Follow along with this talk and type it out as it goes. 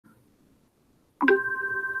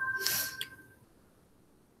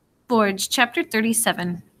George, Chapter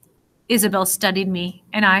 37. Isabel studied me,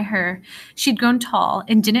 and I her. She'd grown tall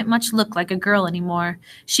and didn't much look like a girl anymore.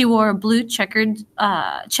 She wore a blue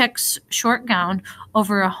checks short gown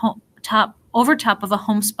over top of a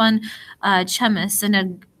homespun chemise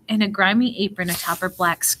and a grimy apron atop her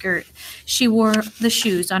black skirt. She wore the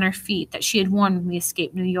shoes on her feet that she had worn when we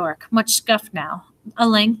escaped New York, much scuffed now. A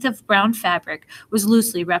length of brown fabric was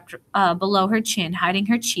loosely wrapped below her chin, hiding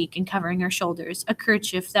her cheek and covering her shoulders. A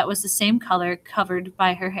kerchief that was the same color covered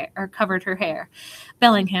her hair.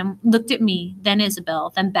 Bellingham looked at me, then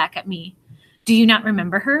Isabel, then back at me. Do you not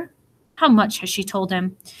remember her? How much has she told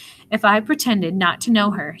him? If I pretended not to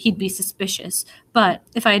know her, he'd be suspicious. But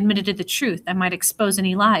if I admitted the truth, I might expose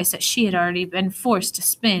any lies that she had already been forced to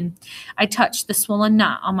spin. I touched the swollen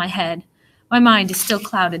knot on my head. My mind is still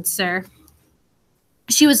clouded, sir.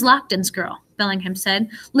 She was Lockton's girl, Bellingham said.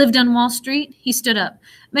 Lived on Wall Street? He stood up.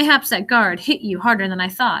 Mayhaps that guard hit you harder than I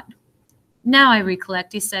thought. Now I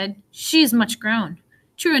recollect, he said. She is much grown.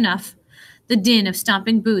 True enough. The din of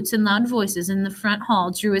stomping boots and loud voices in the front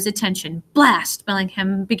hall drew his attention. Blast!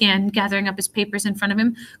 Bellingham began, gathering up his papers in front of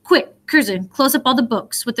him. Quick, Curzon, close up all the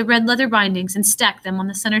books with the red leather bindings and stack them on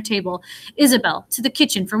the center table. Isabel, to the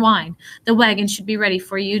kitchen for wine. The wagon should be ready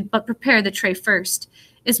for you, but prepare the tray first.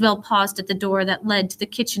 Isabel paused at the door that led to the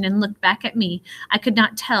kitchen and looked back at me. I could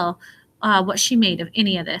not tell what she made of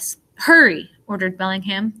any of this. Hurry, ordered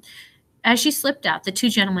Bellingham. As she slipped out, the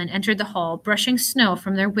two gentlemen entered the hall, brushing snow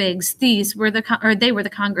from their wigs. They were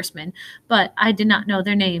the congressmen, but I did not know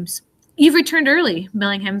their names. You've returned early,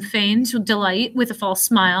 Bellingham feigned delight with a false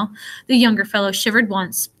smile. The younger fellow shivered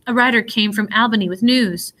once. A rider came from Albany with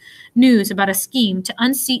news. News about a scheme to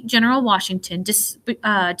unseat General Washington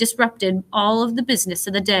disrupted all of the business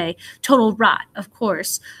of the day. Total rot, of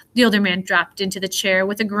course. The older man dropped into the chair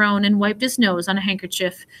with a groan and wiped his nose on a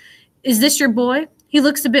handkerchief. Is this your boy? He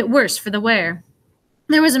looks a bit worse for the wear.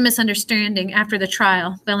 There was a misunderstanding after the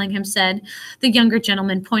trial, Bellingham said. The younger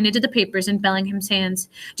gentleman pointed to the papers in Bellingham's hands.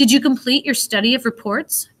 Did you complete your study of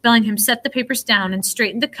reports? Bellingham set the papers down and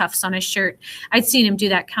straightened the cuffs on his shirt. I'd seen him do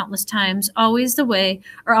that countless times, always when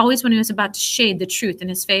he was about to shade the truth in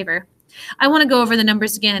his favor. I want to go over the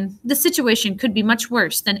numbers again. The situation could be much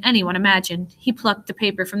worse than anyone imagined. He plucked the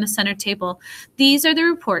paper from the center table. These are the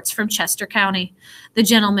reports from Chester County. The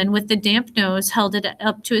gentleman with the damp nose held it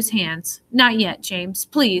up to his hands. Not yet, James.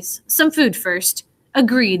 Please, some food first.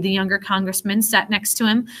 Agreed, the younger congressman sat next to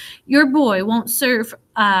him. Your boy won't serve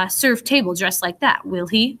table dressed like that, will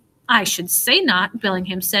he? I should say not,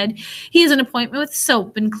 Bellingham said. He has an appointment with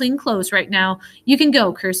soap and clean clothes right now. You can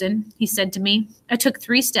go, Curzon, he said to me. I took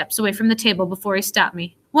 3 steps away from the table before he stopped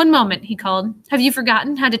me. One moment, he called. Have you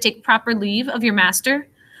forgotten how to take proper leave of your master?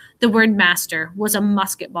 The word master was a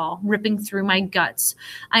musket ball ripping through my guts.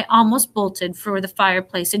 I almost bolted for the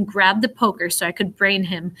fireplace and grabbed the poker so I could brain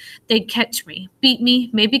him. They'd catch me, beat me,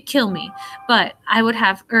 maybe kill me, but it would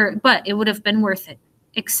have been worth it.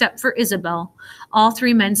 Except for Isabel. All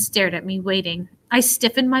 3 men stared at me, waiting. I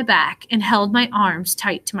stiffened my back and held my arms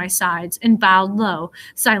tight to my sides and bowed low,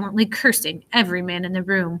 silently cursing every man in the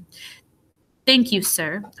room. Thank you,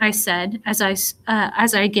 sir, I said, as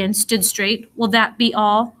I again stood straight. Will that be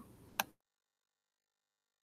all?